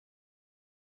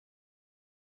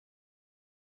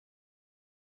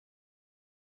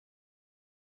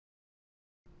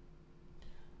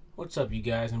What's up, you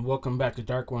guys, and welcome back to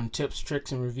Dark One Tips,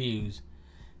 Tricks, and Reviews.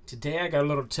 Today I got a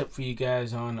little tip for you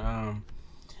guys on I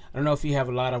don't know if you have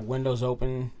a lot of windows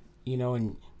open,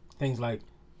 and things like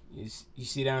you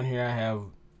see down here. I have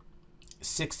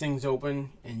 6 things open,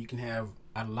 and you can have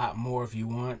a lot more if you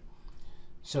want.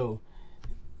 So,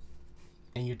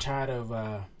 and you're tired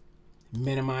of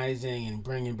minimizing and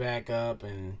bringing back up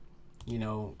and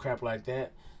crap like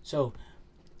that. So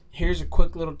here's a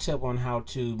quick little tip on how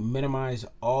to minimize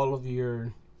all of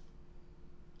your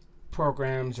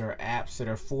programs or apps that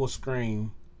are full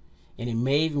screen, and it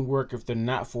may even work if they're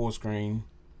not full screen.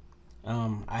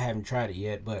 I haven't tried it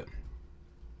yet, but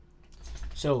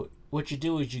so what you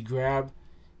do is you grab,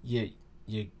 you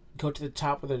go to the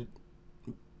top of the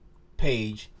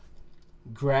page,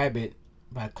 grab it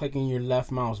by clicking your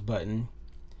left mouse button,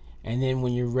 and then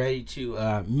when you're ready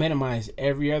to minimize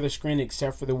every other screen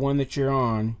except for the one that you're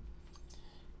on,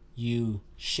 you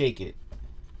shake it,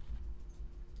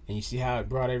 and you see how it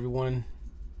brought everyone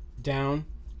down.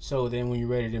 So then when you're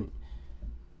ready to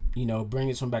bring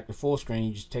this one back to full screen,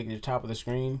 you just take it to the top of the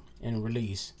screen and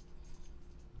release.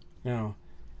 Now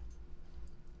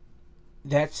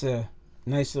that's a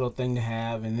nice little thing to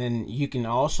have, and then you can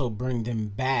also bring them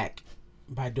back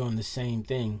by doing the same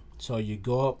thing. So you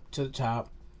go up to the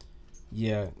top,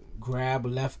 you grab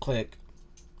left click,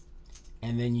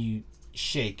 and then you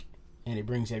shake, and it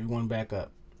brings everyone back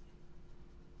up.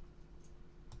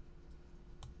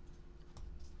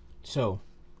 So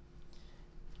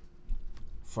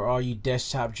for all you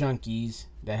desktop junkies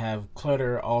that have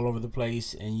clutter all over the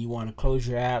place and you want to close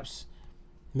your apps,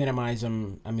 minimize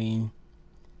them,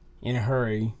 in a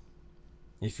hurry,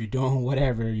 if you're doing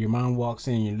whatever, your mom walks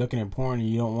in, you're looking at porn and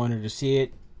you don't want her to see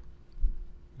it,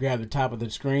 grab the top of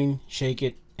the screen, shake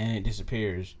it, and it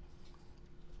disappears.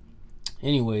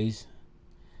 Anyways,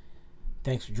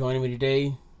 thanks for joining me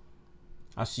today.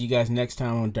 I'll see you guys next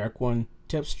time on Dark One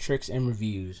Tips, Tricks, and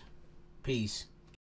Reviews. Peace.